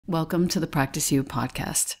Welcome to the Practice You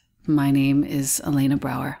podcast. My name is Elena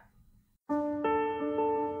Brower.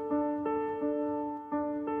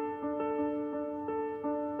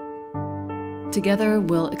 Together,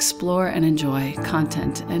 we'll explore and enjoy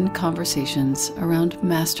content and conversations around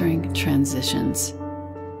mastering transitions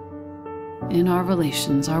in our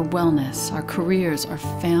relations, our wellness, our careers, our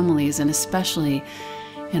families, and especially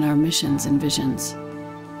in our missions and visions.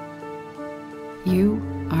 You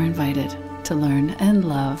are invited to learn and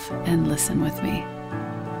love and listen with me.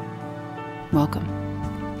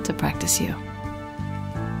 Welcome to Practice You.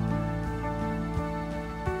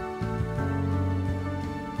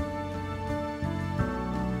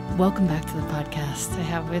 Welcome back to the podcast. I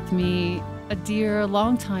have with me a dear,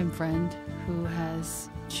 longtime friend who has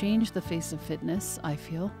changed the face of fitness, I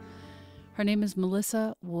feel. Her name is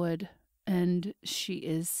Melissa Wood, and she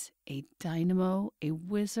is a dynamo, a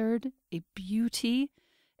wizard, a beauty,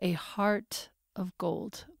 a heart of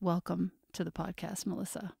gold. Welcome to the podcast,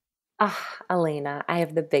 Melissa. Elena, I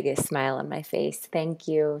have the biggest smile on my face. Thank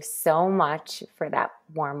you so much for that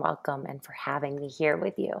warm welcome and for having me here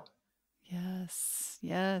with you. Yes.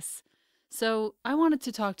 So I wanted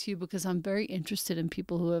to talk to you because I'm very interested in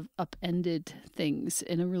people who have upended things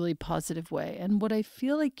in a really positive way. And what I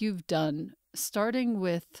feel like you've done, starting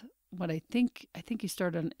with what I think you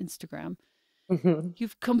started on Instagram,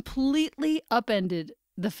 you've completely upended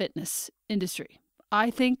the fitness industry.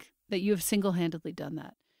 I think that you have single-handedly done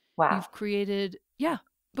that. Wow. You've created,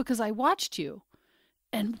 because I watched you.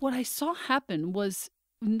 And what I saw happen was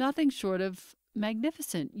nothing short of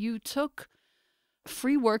magnificent. You took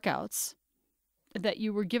free workouts that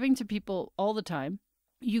you were giving to people all the time.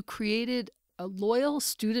 You created a loyal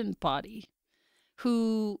student body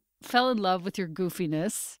who fell in love with your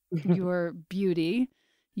goofiness, your beauty,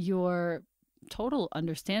 your total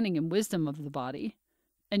understanding and wisdom of the body,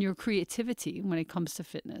 and your creativity when it comes to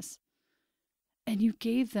fitness. And you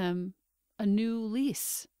gave them a new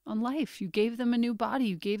lease on life. You gave them a new body.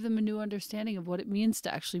 You gave them a new understanding of what it means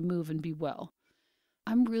to actually move and be well.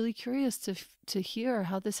 I'm really curious to hear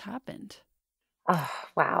how this happened. Oh,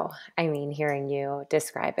 wow. I mean, hearing you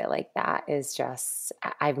describe it like that is just,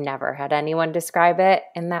 I've never had anyone describe it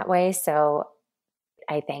in that way. So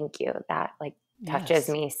I thank you. That touches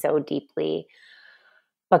me so deeply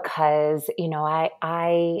because,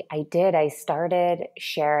 I started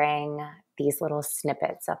sharing these little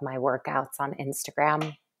snippets of my workouts on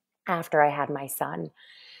Instagram after I had my son.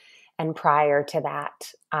 And prior to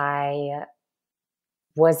that, I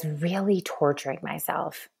was really torturing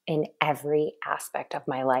myself in every aspect of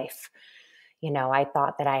my life. I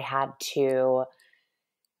thought that I had to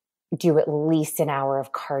do at least an hour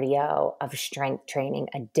of cardio, of strength training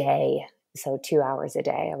a day. So 2 hours a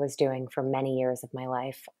day I was doing for many years of my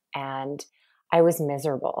life. And I was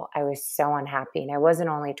miserable. I was so unhappy. And I wasn't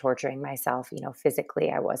only torturing myself, physically,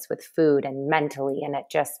 I was with food and mentally. And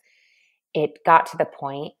it got to the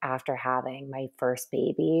point after having my first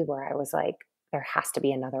baby where I was like, there has to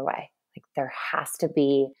be another way. There has to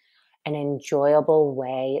be an enjoyable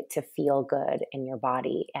way to feel good in your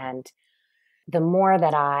body. And the more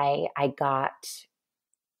that I got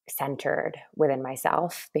centered within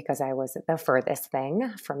myself, because I was the furthest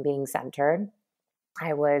thing from being centered,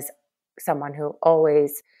 I was someone who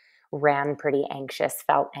always ran pretty anxious,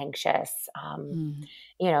 felt anxious,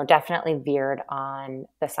 definitely veered on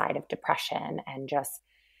the side of depression and just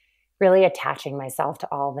really attaching myself to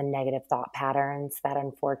all the negative thought patterns that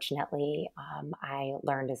unfortunately I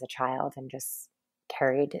learned as a child and just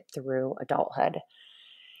carried through adulthood.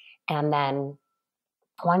 And then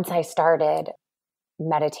once I started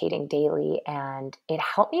meditating daily, and it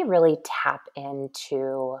helped me really tap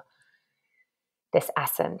into this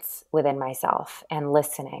essence within myself and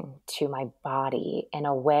listening to my body in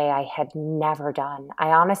a way I had never done. I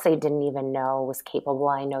honestly didn't even know was capable.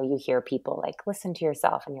 I know you hear people like, listen to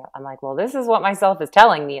yourself. And I'm like, well, this is what myself is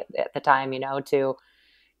telling me at the time, to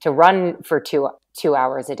run for two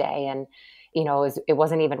hours a day. And, it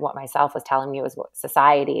wasn't even what myself was telling me. It was what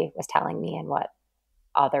society was telling me and what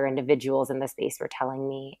other individuals in the space were telling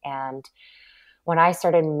me. And when I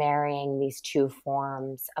started marrying these two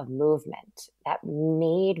forms of movement that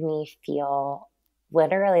made me feel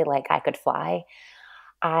literally like I could fly,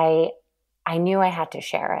 I knew I had to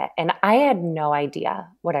share it. And I had no idea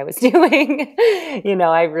what I was doing.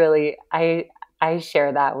 I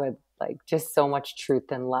share that with just so much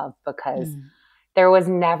truth and love because there was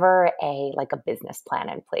never a business plan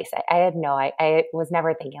in place. I was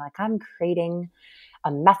never thinking I'm creating a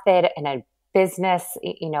method and a business.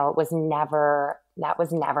 That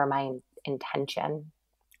was never my intention,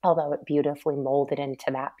 although it beautifully molded into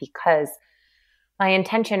that because my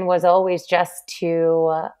intention was always just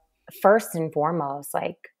to first and foremost,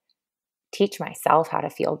 like teach myself how to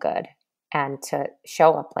feel good and to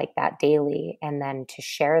show up like that daily, and then to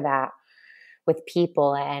share that with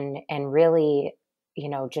people and really,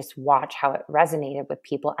 just watch how it resonated with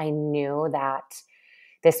people. I knew that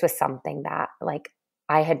this was something that like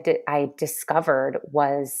I discovered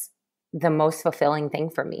was the most fulfilling thing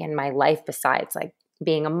for me in my life, besides like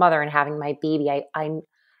being a mother and having my baby. I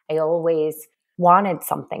always wanted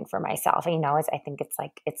something for myself. I think it's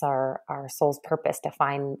like it's our soul's purpose to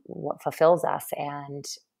find what fulfills us, and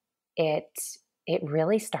it it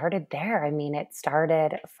really started there. I mean, it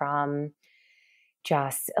started from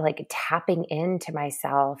just like tapping into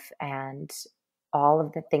myself and all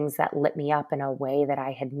of the things that lit me up in a way that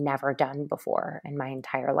I had never done before in my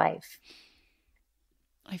entire life.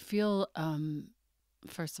 I feel,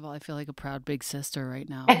 first of all, I feel like a proud big sister right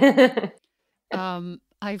now.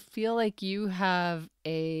 I feel like you have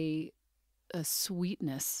a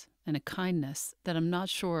sweetness and a kindness that I'm not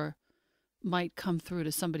sure might come through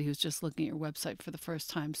to somebody who's just looking at your website for the first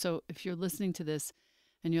time. So if you're listening to this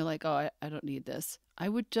and you're like, oh, I don't need this, I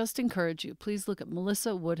would just encourage you, please look at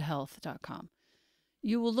melissawoodhealth.com.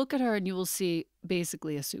 You will look at her and you will see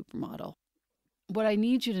basically a supermodel. What I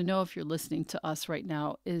need you to know, if you're listening to us right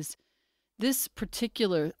now, is this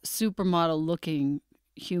particular supermodel looking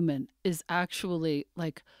human is actually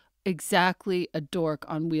like exactly a dork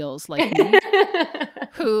on wheels like me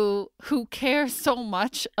who cares so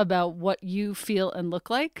much about what you feel and look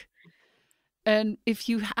like. And if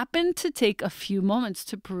you happen to take a few moments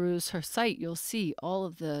to peruse her site, you'll see all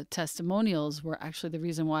of the testimonials were actually the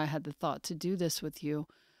reason why I had the thought to do this with you.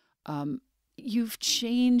 You've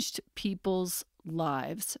changed people's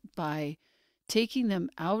lives by taking them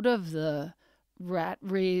out of the rat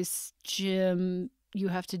race gym. You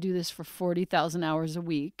have to do this for 40,000 hours a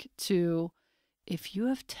week to, if you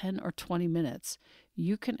have 10 or 20 minutes,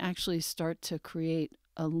 you can actually start to create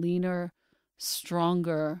a leaner,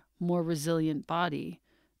 stronger, more resilient body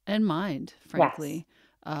and mind, frankly,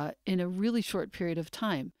 yes. In a really short period of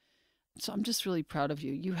time. So I'm just really proud of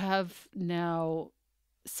you. You have now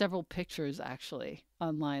several pictures actually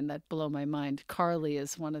online that blow my mind. Carly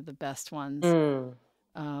is one of the best ones.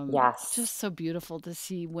 Yes. Just so beautiful to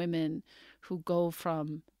see women who go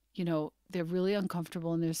from, they're really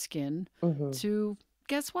uncomfortable in their skin to,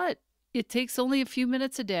 guess what? It takes only a few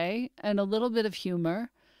minutes a day and a little bit of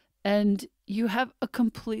humor, and you have a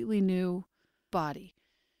completely new body.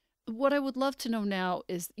 What I would love to know now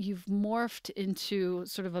is you've morphed into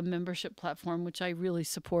sort of a membership platform, which I really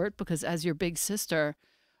support because as your big sister,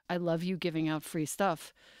 I love you giving out free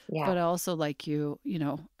stuff, but I also like you,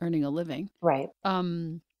 earning a living. Right.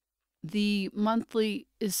 The monthly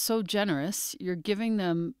is so generous. You're giving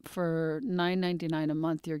them for $9.99 a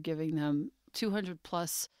month. You're giving them 200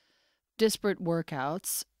 plus disparate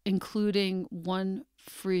workouts, including one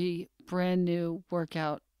free brand new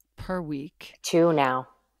workout per week. 2 now.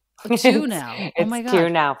 2 now. Oh my God. 2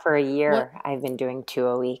 now for a year. I've been doing 2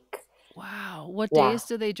 a week. Wow. What days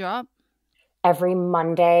do they drop? Every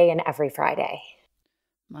Monday and every Friday.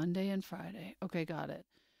 Monday and Friday. Okay, got it.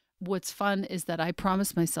 What's fun is that I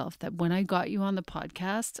promised myself that when I got you on the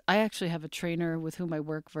podcast, I actually have a trainer with whom I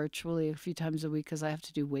work virtually a few times a week because I have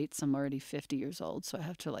to do weights. I'm already 50 years old, so I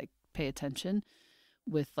have to pay attention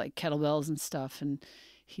with kettlebells and stuff. And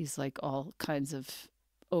he's all kinds of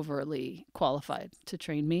overly qualified to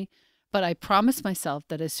train me. But I promised myself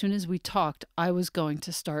that as soon as we talked, I was going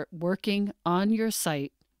to start working on your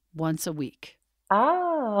site once a week.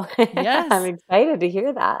 Oh, yes. I'm excited to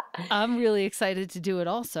hear that. I'm really excited to do it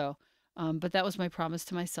also. But that was my promise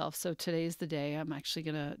to myself. So today's the day. I'm actually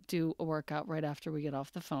going to do a workout right after we get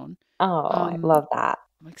off the phone. Oh, I love that.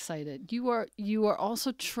 I'm excited. You are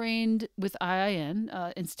also trained with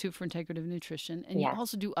IIN, Institute for Integrative Nutrition, and you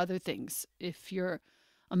also do other things. If you're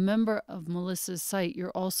a member of Melissa's site,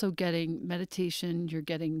 you're also getting meditation, you're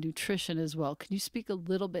getting nutrition as well. Can you speak a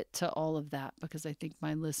little bit to all of that? Because I think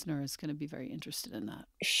my listener is going to be very interested in that.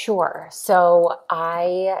 Sure. So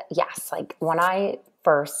when I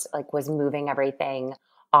first was moving everything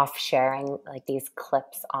off sharing these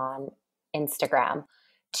clips on Instagram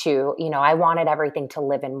to, I wanted everything to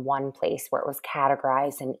live in one place where it was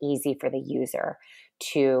categorized and easy for the user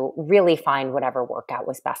to really find whatever workout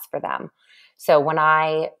was best for them. So when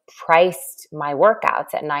I priced my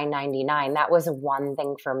workouts at $9.99, that was one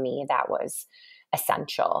thing for me that was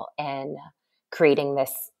essential in creating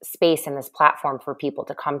this space and this platform for people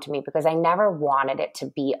to come to me, because I never wanted it to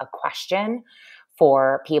be a question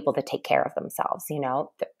for people to take care of themselves.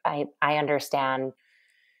 I understand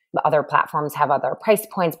other platforms have other price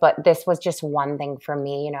points, but this was just one thing for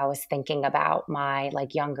me. I was thinking about my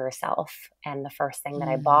like younger self, and the first thing that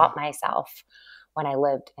I bought myself when I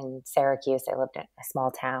lived in Syracuse, I lived in a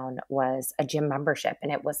small town, was a gym membership.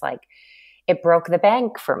 And it was like, it broke the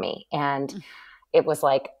bank for me. And it was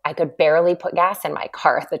like, I could barely put gas in my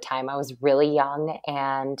car at the time. I was really young,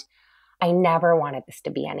 and I never wanted this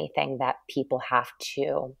to be anything that people have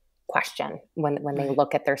to question when they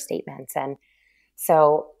look at their statements. And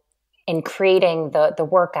so in creating the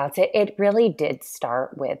workouts, it really did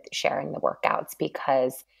start with sharing the workouts,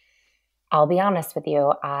 because I'll be honest with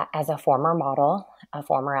you, as a former model, a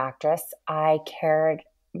former actress, I cared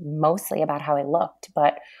mostly about how I looked.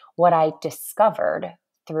 But what I discovered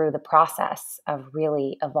through the process of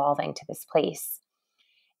really evolving to this place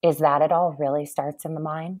is that it all really starts in the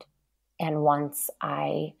mind. And once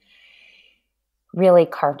I really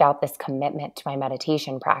carved out this commitment to my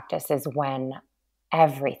meditation practice is when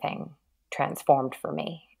everything transformed for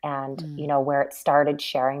me. And, where it started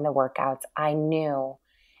sharing the workouts, I knew,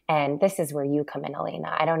 and this is where you come in,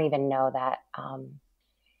 Elena. I don't even know that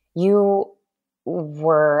you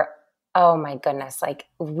were, oh my goodness, like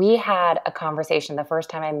we had a conversation the first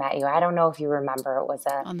time I met you. I don't know if you remember. It was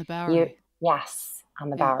on the Bowery. Yes, on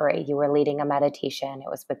the Bowery. You were leading a meditation. It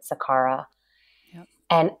was with Sakara. Yep.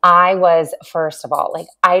 And I was, first of all, like,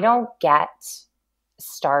 I don't get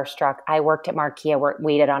starstruck. I worked at Marquee. I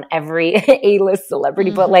waited on every A-list celebrity,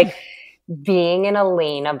 but like being in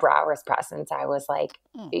Elena Brower's presence, I was like,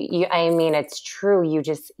 it's true.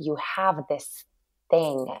 You have this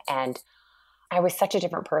thing. And I was such a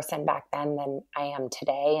different person back then than I am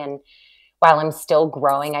today. And while I'm still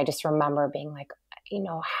growing, I just remember being like,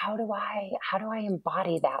 how do I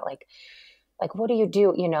embody that? Like, what do you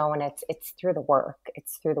do? And it's through the work.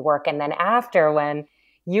 It's through the work. And then after, when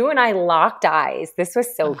you and I locked eyes, this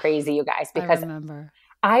was so crazy, you guys, because I remember.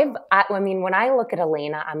 When I look at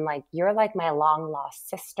Elena, I'm like, you're like my long lost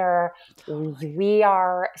sister. Totally. We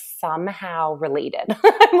are somehow related.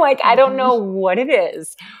 I'm like, I don't know what it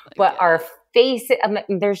is, but our face,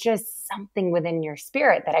 there's just something within your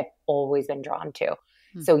spirit that I've always been drawn to.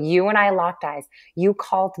 So you and I locked eyes. You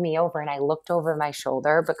called me over, and I looked over my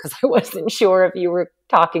shoulder because I wasn't sure if you were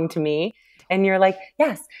talking to me. And you're like,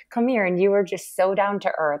 yes, come here. And you were just so down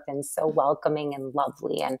to earth and so welcoming and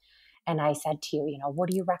lovely. And I said to you, what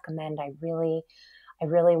do you recommend? I really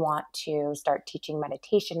want to start teaching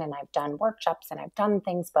meditation, and I've done workshops and I've done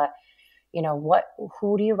things, but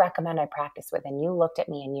who do you recommend I practice with? And you looked at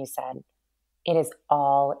me and you said, it is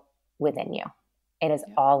all within you. It is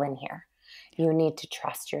all in here. You need to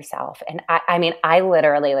trust yourself. And I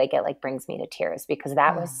literally, like, it like brings me to tears, because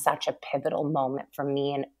that was such a pivotal moment for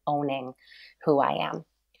me in owning who I am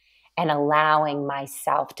and allowing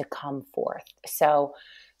myself to come forth. So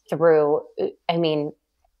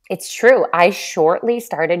it's true. I shortly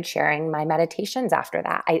started sharing my meditations after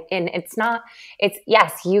that.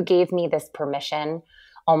 Yes, you gave me this permission,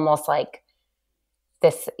 almost like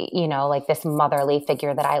this, like this motherly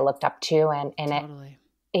figure that I looked up to, and totally.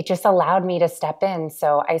 It just allowed me to step in.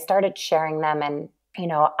 So I started sharing them, and,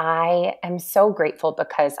 I am so grateful,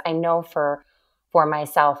 because I know for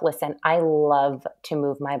myself, listen, I love to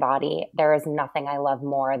move my body. There is nothing I love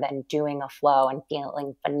more than doing a flow and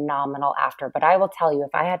feeling phenomenal after. But I will tell you,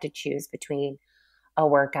 if I had to choose between a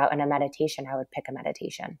workout and a meditation, I would pick a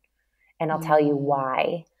meditation. And I'll tell you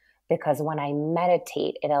why. Because when I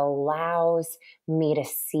meditate, it allows me to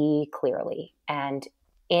see clearly. And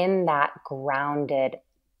in that grounded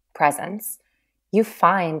presence, you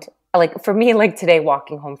find, like for me, like today,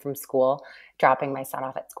 walking home from school, dropping my son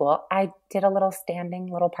off at school, I did a little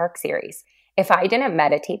park series. If I didn't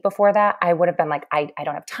meditate before that, I would have been like, I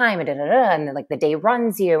don't have time, and then like the day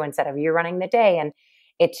runs you instead of you running the day. And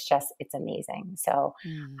it's amazing. So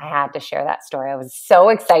I had to share that story. I was so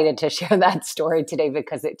excited to share that story today,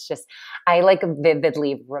 because it's just, I like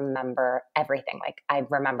vividly remember everything. Like, I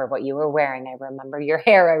remember what you were wearing. I remember your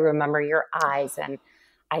hair. I remember your eyes. And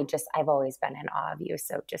I've always been in awe of you.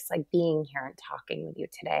 So just like being here and talking with you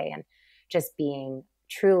today, and just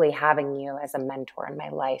truly having you as a mentor in my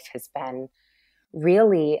life, has been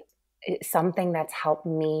really something that's helped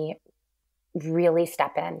me really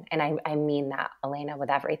step in. And I mean that, Elena, with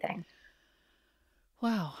everything.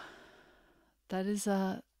 Wow. That is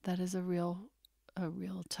a real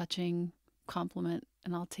touching compliment,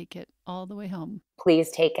 and I'll take it all the way home. Please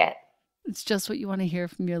take it. It's just what you want to hear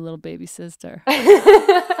from your little baby sister.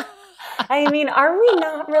 I mean, are we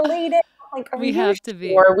not related? Like, we have to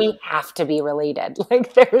be. Or we have to be related.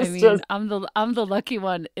 Like, I'm the lucky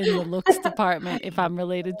one in the looks department. If I'm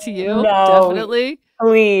related to you, no, definitely.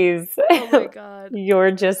 Please. Oh my God.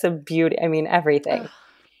 You're just a beauty. I mean, everything.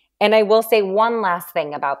 And I will say one last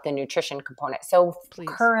thing about the nutrition component. So Please.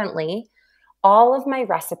 Currently, all of my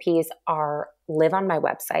recipes live on my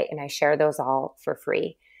website, and I share those all for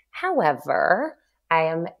free. However, I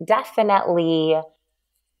am definitely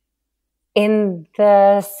in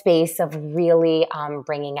the space of really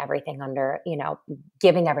bringing everything under,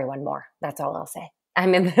 giving everyone more. That's all I'll say.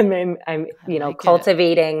 I'm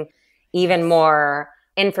cultivating even more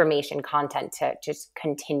information content to just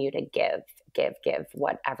continue to give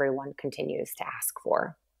what everyone continues to ask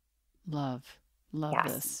for. Love Yes.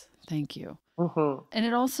 This. Thank you. Mm-hmm. And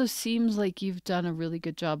it also seems like you've done a really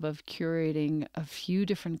good job of curating a few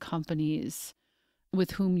different companies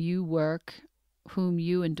with whom you work, whom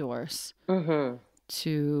you endorse, Mm-hmm.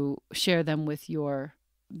 to share them with your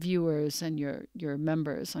viewers and your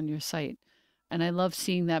members on your site. And I love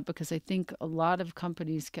seeing that because I think a lot of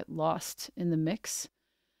companies get lost in the mix.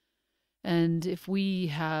 And if we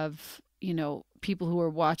have, people who are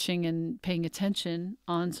watching and paying attention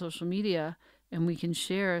on social media, and we can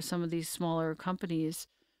share some of these smaller companies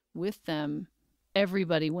with them,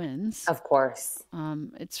 everybody wins. Of course.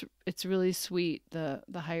 It's really sweet. The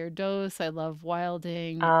Higher Dose. I love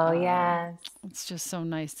Wilding. Oh, yes. It's just so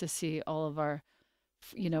nice to see all of our,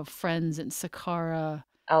 friends in Sakara.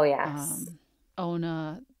 Oh, yes.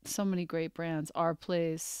 Ona. So many great brands. Our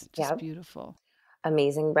Place. Just beautiful.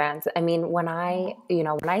 Amazing brands. I mean, when I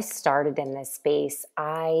started in this space,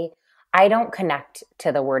 I don't connect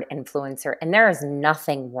to the word influencer, and there is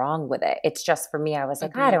nothing wrong with it. It's just for me, I was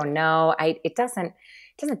like, I don't know. It doesn't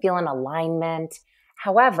feel in alignment.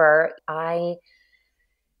 However, I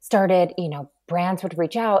started, brands would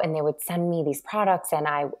reach out and they would send me these products, and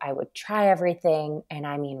I would try everything,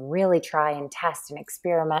 and really try and test and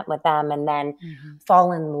experiment with them, and then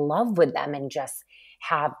fall in love with them and just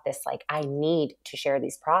have this, like, I need to share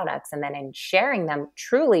these products. And then in sharing them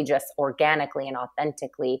truly just organically and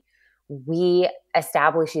authentically, we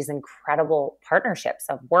establish these incredible partnerships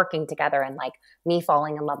of working together, and like me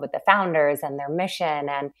falling in love with the founders and their mission.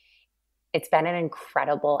 And it's been an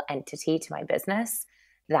incredible entity to my business.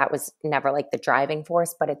 That was never like the driving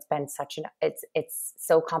force, but it's been it's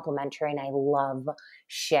so complimentary. And I love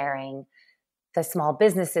sharing the small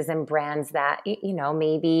businesses and brands that,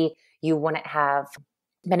 maybe you wouldn't have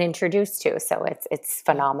been introduced to. So it's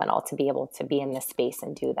phenomenal to be able to be in this space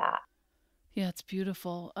and do that. Yeah, it's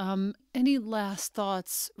beautiful. Any last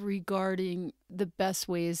thoughts regarding the best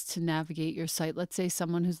ways to navigate your site? Let's say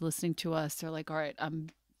someone who's listening to us, they're like, all right,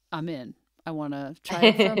 I'm in. I want to try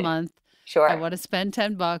it for a month. Sure. I want to spend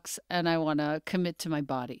 $10 and I want to commit to my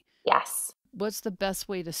body. Yes. What's the best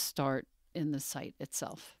way to start in the site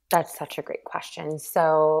itself? That's such a great question.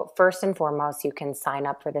 So first and foremost, you can sign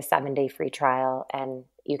up for the 7-day free trial, and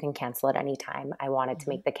you can cancel at any time. I wanted to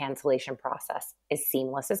make the cancellation process as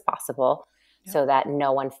seamless as possible, so that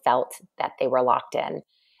no one felt that they were locked in.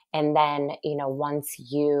 And then, once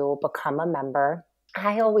you become a member,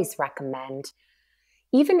 I always recommend,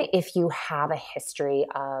 even if you have a history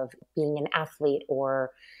of being an athlete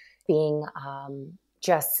or being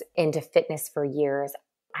just into fitness for years,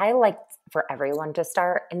 I like for everyone to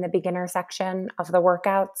start in the beginner section of the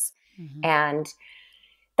workouts. And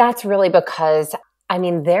that's really because,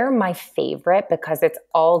 they're my favorite, because it's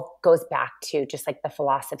all goes back to just like the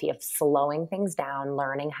philosophy of slowing things down,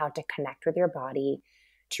 learning how to connect with your body,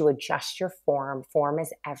 to adjust your form. Form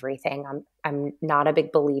is everything. I'm not a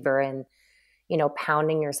big believer in,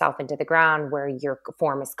 pounding yourself into the ground where your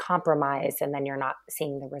form is compromised and then you're not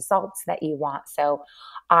seeing the results that you want. So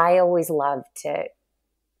I always love to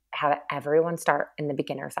have everyone start in the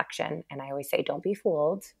beginner section. And I always say, don't be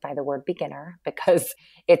fooled by the word beginner, because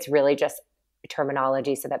it's really just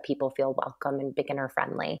terminology so that people feel welcome and beginner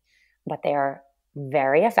friendly, but they're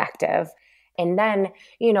very effective. And then,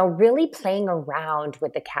 really playing around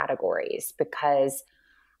with the categories, because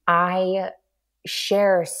I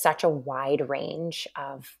share such a wide range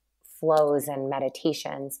of flows and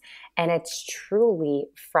meditations. And it's truly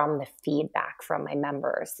from the feedback from my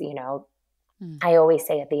members. I always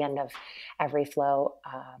say at the end of every flow,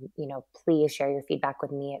 please share your feedback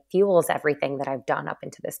with me. It fuels everything that I've done up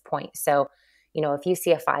until this point. So, if you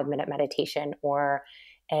see a 5-minute meditation or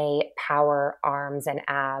a power arms and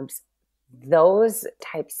abs, those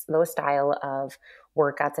style of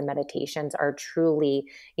workouts and meditations are truly,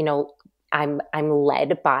 I'm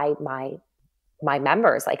led by my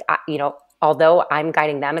members. Like, although I'm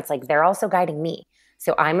guiding them, it's like they're also guiding me.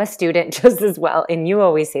 So I'm a student just as well. And you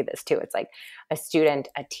always say this too. It's like a student,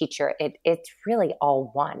 a teacher. It's really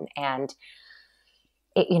all one. And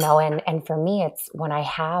and for me, it's when I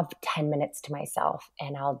have 10 minutes to myself,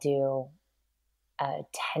 and I'll do a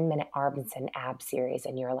 10-minute arms and ab series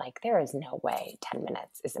and you're like, there is no way 10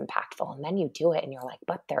 minutes is impactful. And then you do it and you're like,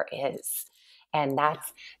 but there is. And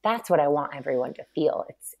that's what I want everyone to feel.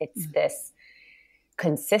 It's this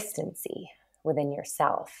consistency within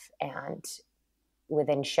yourself and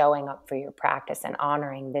within showing up for your practice and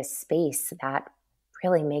honoring this space that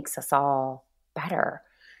really makes us all better.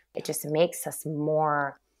 It just makes us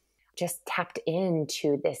more just tapped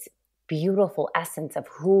into this beautiful essence of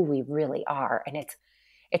who we really are. And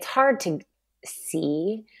it's hard to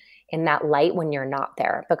see in that light when you're not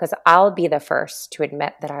there, because I'll be the first to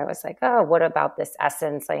admit that I was like, oh, what about this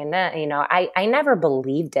essence? And then, you know, I never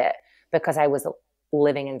believed it because I was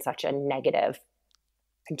living in such a negative,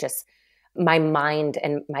 just my mind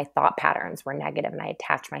and my thought patterns were negative, and I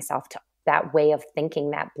attached myself to that way of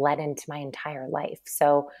thinking that bled into my entire life.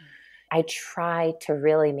 So I try to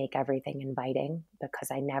really make everything inviting,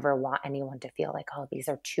 because I never want anyone to feel like, oh, these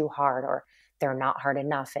are too hard or they're not hard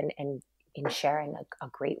enough, and in sharing a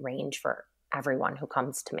great range for everyone who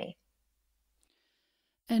comes to me.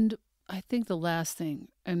 And I think the last thing,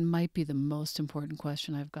 and might be the most important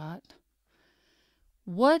question I've got,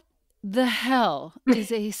 what the hell is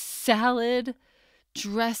a salad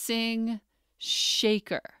dressing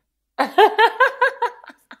shaker?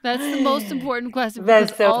 That's the most important question.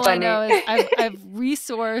 That's so all funny. I know is I've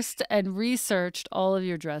resourced and researched all of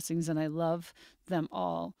your dressings, and I love them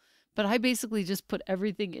all. But I basically just put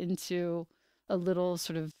everything into a little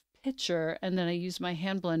sort of pitcher, and then I use my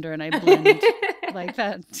hand blender and I blend like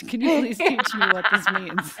that. Can you please teach me what this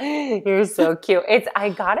means? You're so cute. I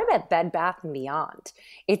got it at Bed Bath & Beyond.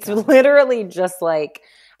 It's literally just like,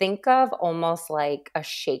 think of almost like a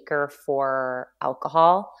shaker for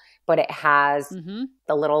alcohol, but it has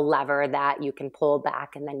the little lever that you can pull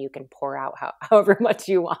back and then you can pour out however much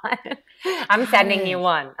you want. I'm sending you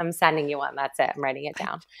one. That's it. I'm writing it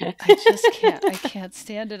down. I just can't. I can't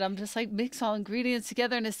stand it. I'm just like, mix all ingredients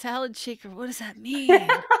together in a salad shaker. What does that mean?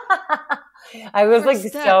 I was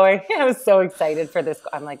so excited for this.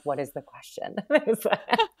 I'm like, what is the question?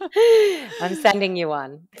 I'm sending you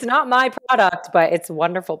one. It's not my product, but it's a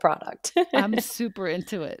wonderful product. I'm super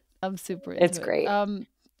into it. It's great.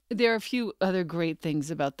 There are a few other great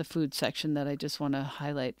things about the food section that I just want to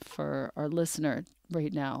highlight for our listener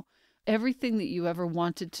right now. Everything that you ever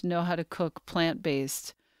wanted to know how to cook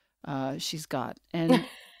plant-based, she's got. And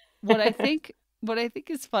what I think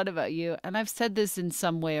is fun about you, and I've said this in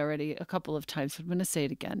some way already a couple of times, but I'm going to say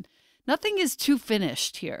it again. Nothing is too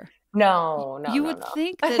finished here. No. You would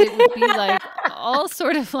think that it would be like all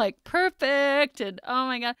sort of like perfect and oh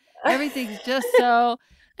my God, everything's just so.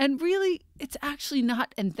 And really, it's actually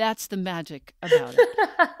not, and that's the magic about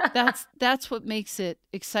it. That's what makes it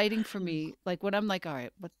exciting for me. Like when I'm like, all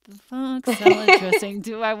right, what the fuck salad dressing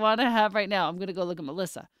do I want to have right now? I'm going to go look at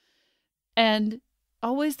Melissa. And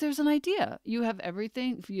always there's an idea. You have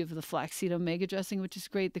everything. You have the flaxseed omega dressing, which is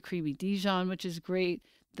great. The creamy Dijon, which is great.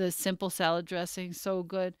 The simple salad dressing, so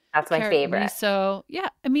good. That's my favorite. Miso. Yeah,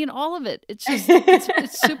 I mean, all of it. It's just,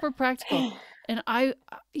 it's super practical. And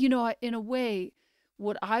in a way,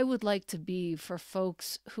 what I would like to be for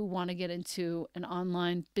folks who want to get into an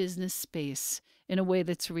online business space in a way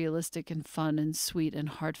that's realistic and fun and sweet and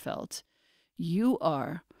heartfelt, you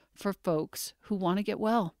are for folks who want to get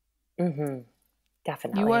well. Mm-hmm.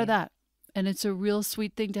 Definitely. You are that. And it's a real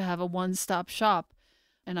sweet thing to have a one-stop shop.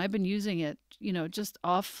 And I've been using it, just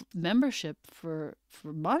off membership for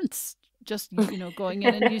months, just, going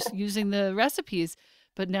in and using the recipes.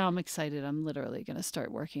 But now I'm excited. I'm literally going to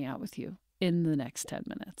start working out with you in the next 10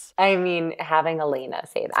 minutes. I mean, having Elena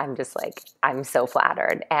say that, I'm just like, I'm so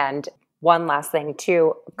flattered. And one last thing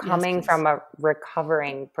too, coming from a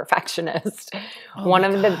recovering perfectionist, one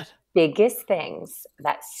of the biggest things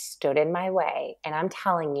that stood in my way, and I'm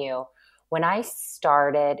telling you, when I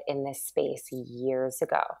started in this space years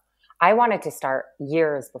ago, I wanted to start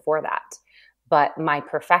years before that, but my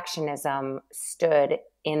perfectionism stood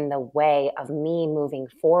in the way of me moving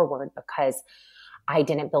forward because I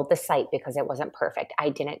didn't build the site because it wasn't perfect. I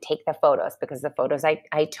didn't take the photos because the photos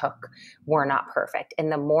I took were not perfect. And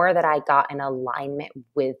the more that I got in alignment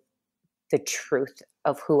with the truth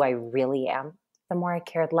of who I really am, the more I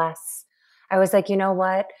cared less. I was like, you know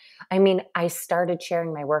what? I mean, I started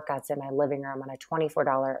sharing my workouts in my living room on a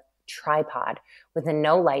 $24 tripod with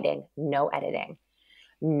no lighting, no editing,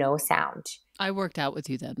 no sound. I worked out with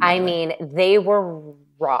you then. I mean, they were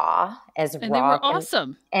raw as and raw. They were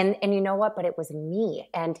awesome. And you know what? But it was me.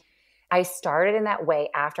 And I started in that way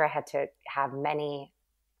after I had to have many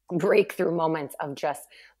breakthrough moments of just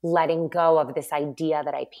letting go of this idea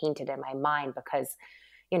that I painted in my mind because,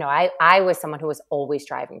 I was someone who was always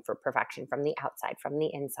striving for perfection from the outside, from the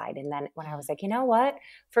inside. And then when I was like, you know what,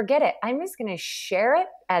 forget it. I'm just going to share it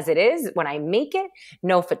as it is when I make it.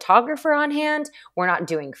 No photographer on hand. We're not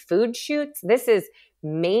doing food shoots. This is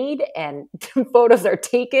made and photos are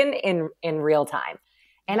taken in real time.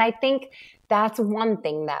 And I think that's one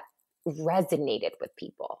thing that resonated with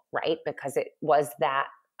people, right? Because it was that,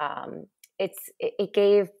 it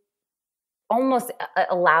gave almost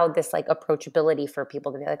allowed this like approachability for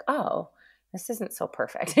people to be like, oh, this isn't so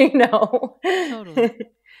perfect,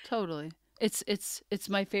 Totally. It's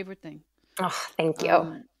my favorite thing. Oh, thank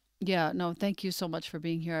you. Yeah, no, thank you so much for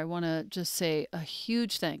being here. I want to just say a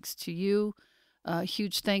huge thanks to you.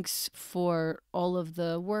 Huge thanks for all of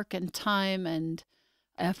the work and time and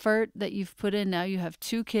effort that you've put in. Now you have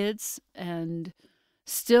 2 kids and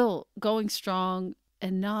still going strong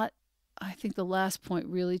and not, I think the last point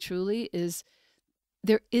really truly is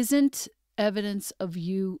there isn't evidence of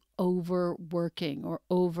you overworking or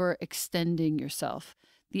overextending yourself.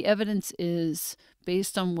 The evidence is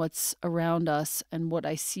based on what's around us and what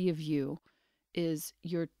I see of you is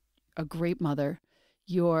you're a great mother.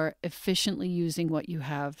 You're efficiently using what you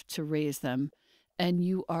have to raise them, and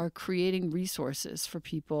you are creating resources for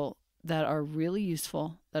people that are really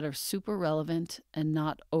useful, that are super relevant and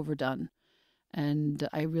not overdone. And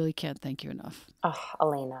I really can't thank you enough. Oh,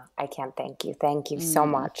 Elena, I can't thank you. Thank you so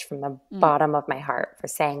much from the bottom of my heart for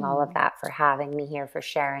saying all of that, for having me here, for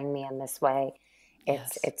sharing me in this way.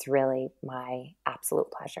 It's really my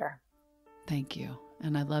absolute pleasure. Thank you.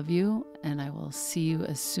 And I love you, and I will see you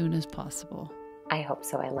as soon as possible. I hope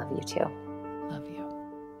so. I love you too. Love you.